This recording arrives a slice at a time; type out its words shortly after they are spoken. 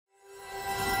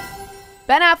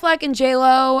Ben Affleck and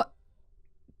J-Lo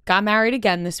got married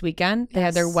again this weekend. They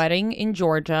had their wedding in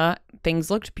Georgia.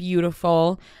 Things looked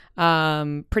beautiful.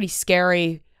 Pretty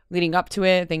scary leading up to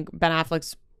it. I think Ben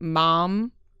Affleck's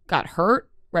mom got hurt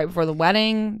right before the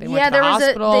wedding. They went to the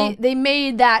hospital. They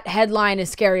made that headline as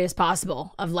scary as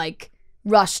possible of like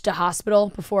rushed to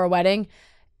hospital before a wedding.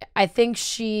 I think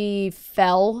she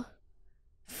fell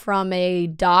from a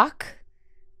dock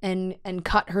and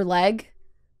cut her leg,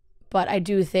 but I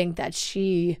do think that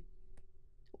she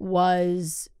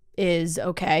is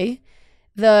okay.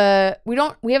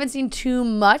 We haven't seen too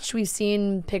much. We've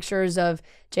seen pictures of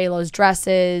J-Lo's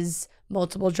dresses,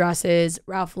 multiple dresses,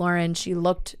 Ralph Lauren. She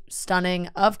looked stunning,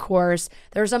 of course.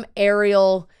 There were some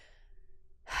aerial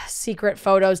secret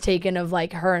photos taken of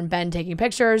like her and Ben taking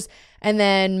pictures. And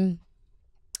then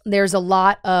there's a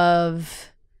lot of,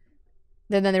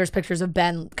 then there's pictures of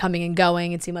Ben coming and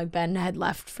going. It seemed like Ben had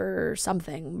left for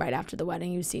something right after the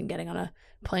wedding. He was seen getting on a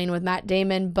plane with Matt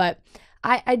Damon. But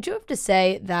I do have to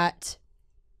say that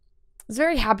it's a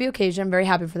very happy occasion. I'm very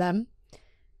happy for them.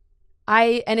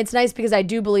 And it's nice because I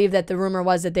do believe that the rumor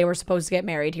was that they were supposed to get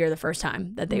married here the first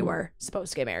time that they were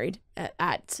supposed to get married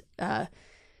at Ben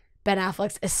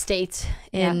Affleck's estate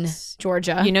in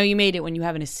Georgia. You know you made it when you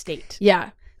have an estate. Yeah.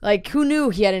 Like, who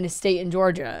knew he had an estate in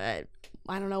Georgia?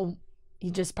 I don't know. He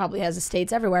just probably has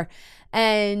estates everywhere.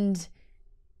 And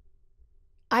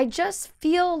I just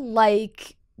feel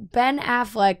like Ben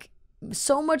Affleck,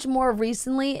 so much more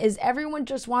recently, is everyone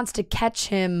just wants to catch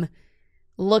him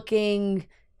looking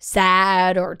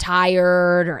sad or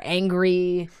tired or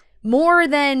angry more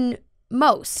than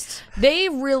most. They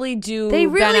really do Ben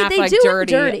Affleck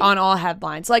dirty on all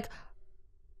headlines. Like,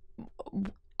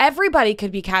 everybody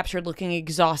could be captured looking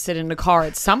exhausted in a car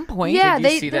at some point. Yeah,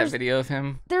 did you see that video of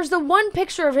him? There's the one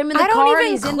picture of him in the car and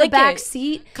he's in the back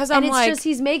seat. And it's just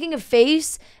he's making a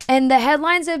face and the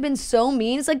headlines have been so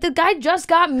mean. It's like the guy just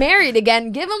got married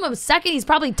again. Give him a second. He's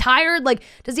probably tired. Like,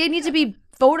 does he need to be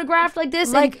photographed like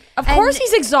this? Like, of course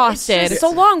he's exhausted. It's a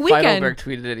long weekend. Feidelberg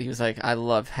tweeted it. He was like, I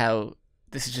love how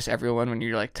this is just everyone when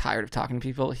you're like tired of talking to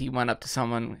people. He went up to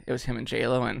someone, it was him and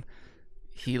J-Lo, and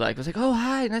he like was like, oh,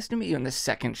 hi, nice to meet you. And the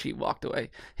second she walked away,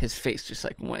 his face just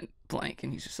like went blank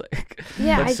and he's just like,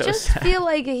 yeah, I just feel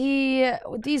like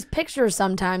with these pictures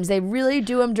sometimes, they really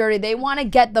do him dirty. They want to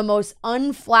get the most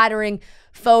unflattering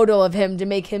photo of him to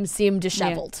make him seem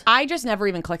disheveled. Yeah. I just never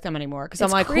even click them anymore because I'm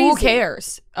like, crazy. Who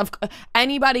cares?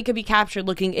 Anybody could be captured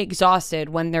looking exhausted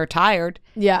when they're tired.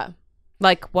 Yeah.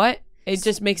 Like, what? It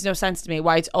just makes no sense to me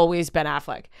why it's always Ben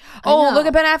Affleck. Oh, look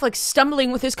at Ben Affleck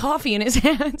stumbling with his coffee in his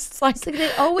hands. It's like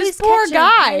they always this poor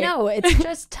guy. I know. It's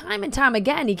just time and time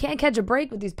again. He can't catch a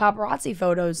break with these paparazzi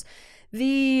photos.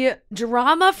 The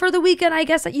drama for the weekend, I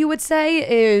guess that you would say,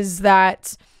 is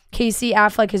that Casey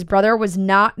Affleck, his brother, was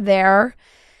not there.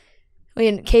 I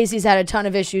mean, Casey's had a ton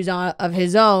of issues of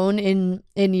his own in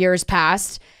years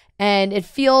past, and it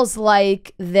feels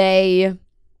like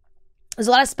there's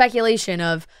a lot of speculation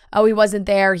of, oh, he wasn't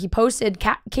there.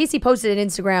 Casey posted an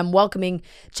Instagram welcoming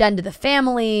Jen to the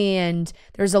family, and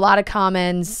there's a lot of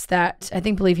comments that I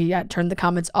believe he had turned the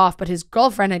comments off, but his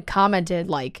girlfriend had commented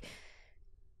like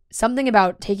something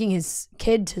about taking his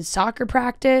kid to soccer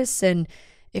practice, and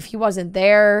if he wasn't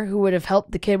there, who would have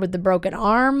helped the kid with the broken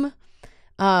arm?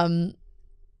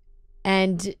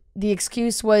 And the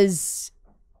excuse was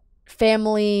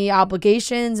family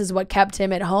obligations is what kept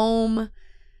him at home.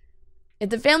 If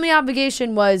the family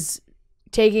obligation was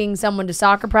taking someone to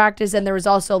soccer practice, and there was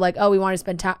also like, oh, we want to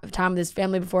spend time with his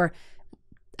family before,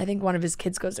 I think one of his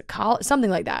kids goes to college,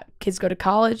 something like that. Kids go to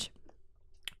college.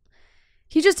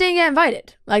 He just didn't get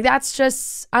invited. Like, that's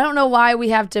just, I don't know why we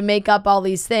have to make up all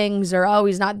these things or, oh,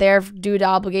 he's not there due to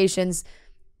obligations.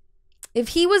 If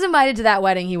he was invited to that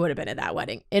wedding, he would have been at that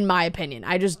wedding, in my opinion.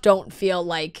 I just don't feel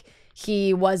like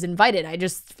he was invited. I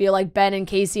just feel like Ben and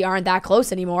Casey aren't that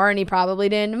close anymore, and he probably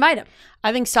didn't invite him.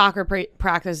 I think soccer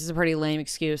practice is a pretty lame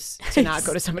excuse to not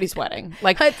go to somebody's wedding.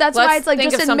 Like, that's why it's like,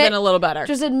 think just of something a little better.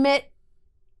 Just admit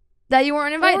that you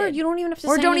weren't invited. Or you don't even have to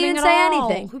or say don't anything even say at all.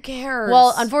 anything. Who cares?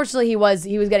 Well, unfortunately, he was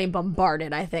getting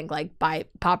bombarded, I think, like by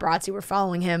paparazzi were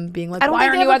following him, being like, why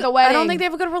aren't you at the wedding? I don't think they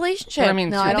have a good relationship. I mean,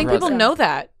 no, I think people know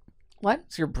that. What?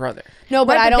 It's your brother. No,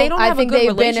 but right, I don't have think a good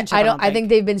they've been. relationship, I think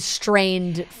they've been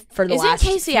strained for the last few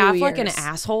years. Isn't Casey Affleck an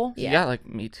asshole? Yeah, like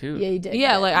me too. Yeah, he did.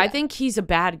 Yeah, like I think he's a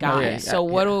bad guy. Oh, yeah, so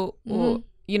what do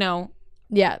you know?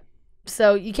 Yeah.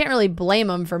 So you can't really blame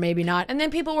him for maybe not. And then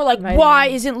people were like, "Why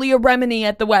isn't Leah Remini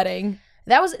at the wedding?"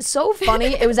 That was so funny.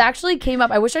 It was actually came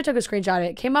up. I wish I took a screenshot of it.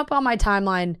 It came up on my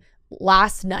timeline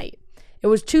last night. It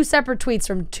was two separate tweets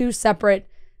from two separate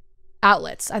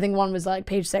outlets. I think one was like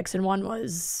Page 6 and one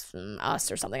was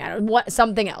Us or something. I don't know,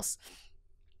 something else.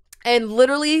 And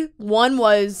literally one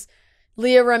was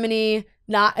Leah Remini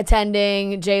not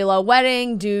attending J-Lo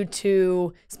wedding due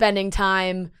to spending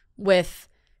time with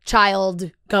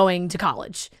child going to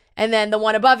college. And then the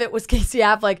one above it was Casey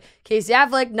Affleck. Casey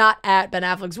Affleck not at Ben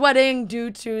Affleck's wedding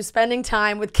due to spending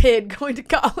time with kid going to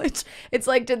college. It's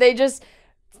like, they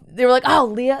were like, oh,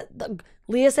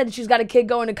 Leah said she's got a kid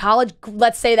going to college.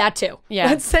 Let's say that too. Yeah.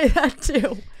 Let's say that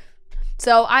too.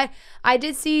 So I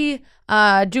did see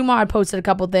Dumont had posted a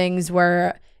couple things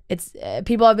where it's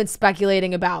people have been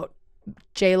speculating about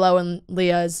J-Lo and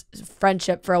Leah's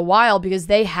friendship for a while because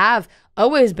they have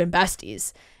always been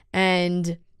besties.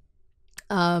 And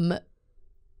of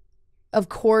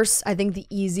course, I think the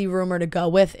easy rumor to go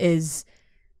with is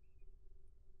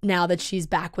now that she's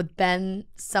back with Ben,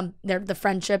 the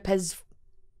friendship has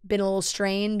been a little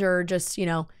strained or just,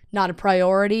 not a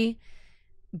priority.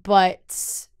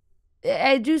 But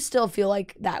I do still feel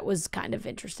like that was kind of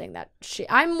interesting that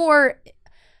I'm more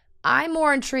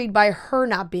intrigued by her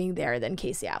not being there than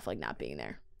Casey Affleck not being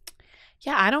there.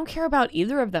 Yeah, I don't care about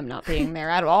either of them not being there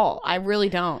at all. I really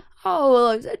don't.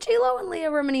 Oh, J-Lo and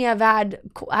Leah Remini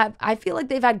I feel like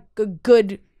they've had a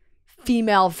good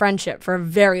female friendship for a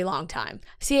very long time.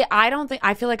 See, I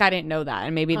feel like I didn't know that.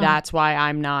 And maybe that's why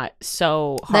I'm not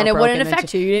so Then it wouldn't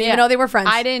affect you. You didn't even know they were friends.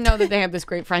 I didn't know that they have this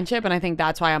great friendship. And I think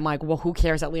that's why I'm like, well, who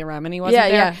cares that Leah Remini wasn't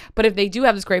there? Yeah. But if they do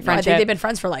have this great friendship. I think they've been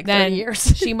friends for like 30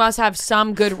 years. She must have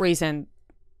some good reason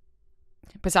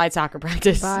besides soccer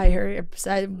practice.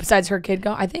 Besides her kid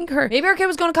going. I think maybe her kid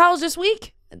was going to college this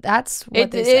week. That's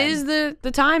what they said. It is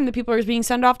the time that people are being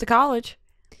sent off to college.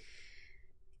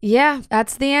 Yeah,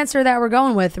 that's the answer that we're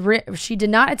going with. She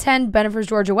did not attend Bennifer's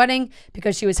Georgia wedding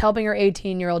because she was helping her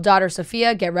 18-year-old daughter,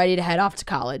 Sophia, get ready to head off to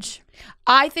college.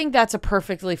 I think that's a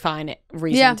perfectly fine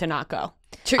reason to not go.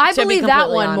 I believe that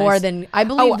one more than I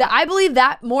believe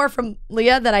that more from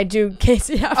Leah than I do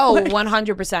Casey Affleck. Oh,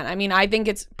 100%. I mean, I think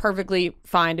it's perfectly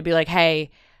fine to be like,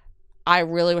 hey, I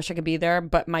really wish I could be there,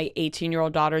 but my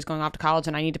 18-year-old daughter is going off to college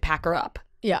and I need to pack her up.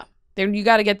 Yeah. Then you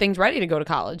got to get things ready to go to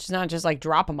college. It's not just like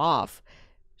drop them off.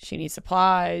 She needs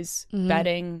supplies,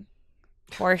 bedding.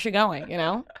 Where is she going,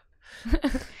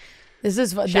 This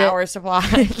is shower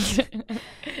supplies.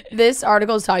 This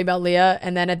article is talking about Leah,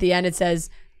 and then at the end it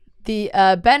says, the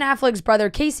Ben Affleck's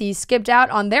brother Casey skipped out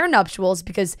on their nuptials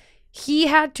because he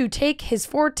had to take his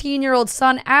 14-year-old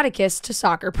son Atticus to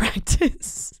soccer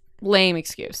practice. Lame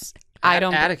excuse.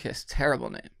 Atticus,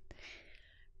 terrible name.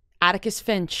 Atticus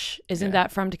Finch. Isn't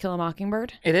that from To Kill a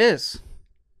Mockingbird? It is.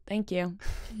 Thank you.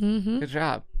 Good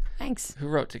job. Thanks. Who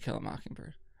wrote To Kill a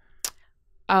Mockingbird?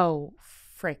 Oh,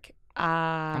 frick.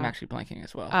 I'm actually blanking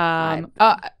as well.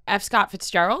 F. Scott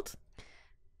Fitzgerald?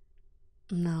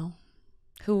 No.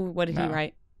 What did he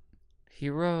write? He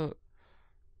wrote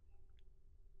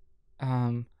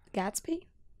Gatsby?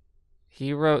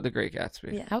 He wrote The Great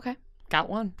Gatsby. Yeah. Okay. Got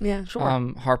one. Yeah.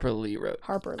 Sure. Harper Lee wrote.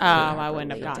 Harper Lee. I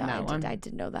wouldn't have gotten that one. I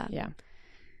did know that. Yeah.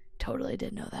 Totally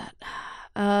did know that.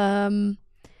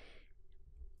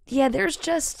 Yeah, there's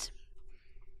just...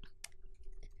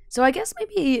 So I guess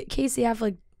maybe Casey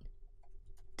Affleck...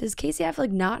 Does Casey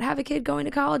Affleck not have a kid going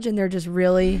to college and they're just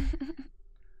really...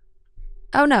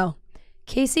 Oh, no.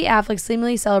 Casey Affleck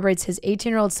seemingly celebrates his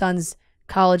 18-year-old son's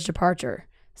college departure.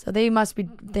 So they must be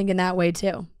thinking that way,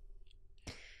 too.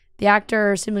 The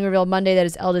actor seemingly revealed Monday that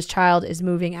his eldest child is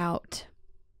moving out.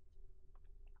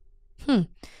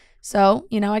 So,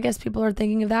 I guess people are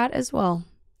thinking of that as well.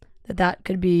 That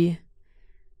could be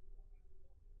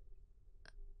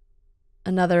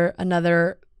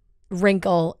another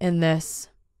wrinkle in this.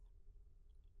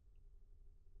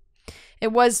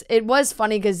 It was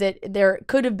funny because there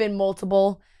could have been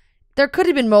multiple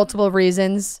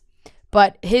reasons,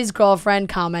 but his girlfriend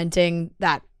commenting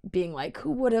that, being like,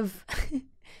 who would have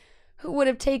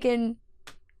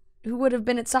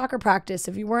been at soccer practice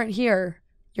if you weren't here?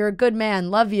 You're a good man,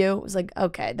 love you. It was like,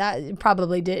 okay, that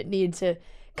probably didn't need to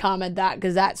comment that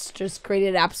because that's just created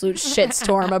an absolute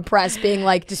shitstorm of press being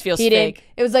like, just feels fake.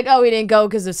 It was like, oh, he didn't go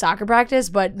because of soccer practice,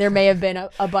 but there may have been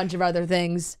a bunch of other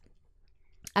things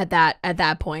at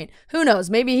that point. Who knows?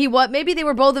 Maybe they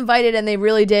were both invited and they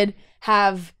really did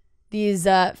have these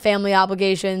family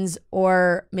obligations,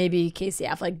 or maybe Casey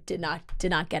Affleck did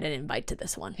not get an invite to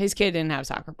this one. His kid didn't have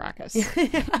soccer practice.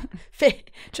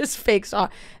 Just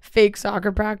fake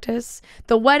soccer practice.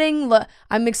 The wedding,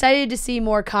 I'm excited to see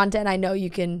more content. I know you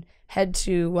can head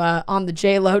to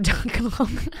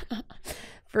onthejlo.com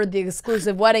for the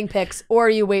exclusive wedding pics, or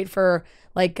you wait for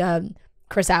like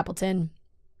Chris Appleton,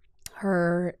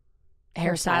 her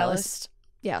hairstylist.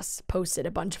 Yes, posted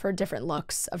a bunch of her different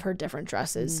looks of her different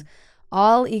dresses.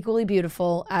 All equally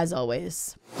beautiful as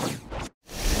always.